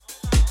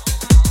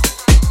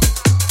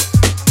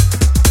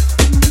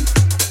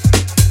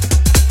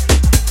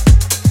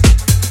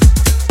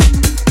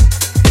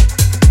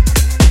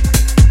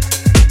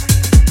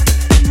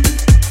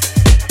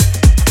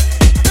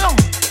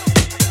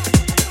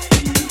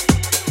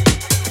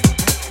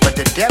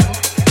Devil,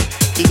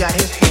 he got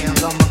his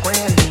hands on my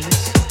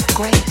grandniece,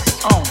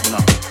 Grace. Oh no.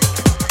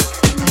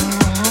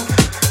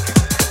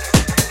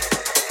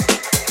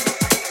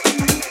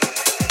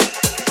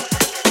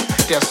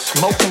 They're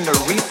smoking the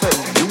reefer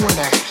and doing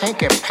the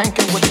hanky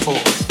panky with the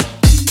boys.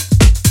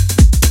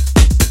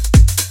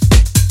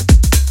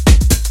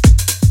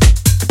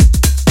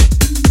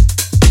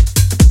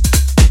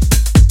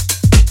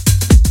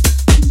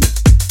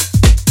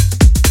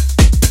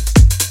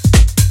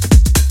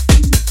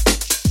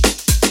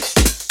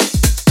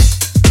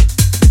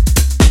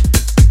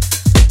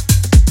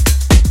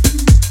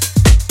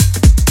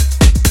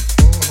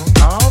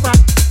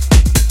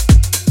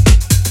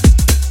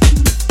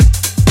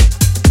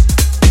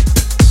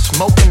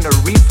 Smoking the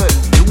reefer,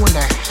 doing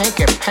the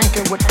hanky panky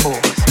with boys.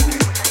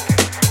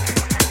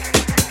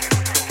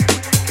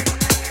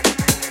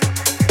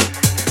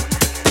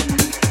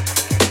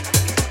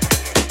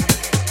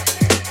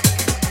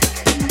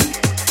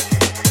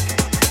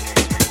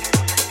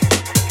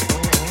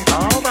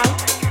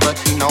 Alright, but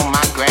you know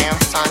my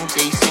grandson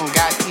Jason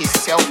got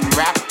himself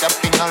wrapped up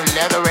in a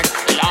leather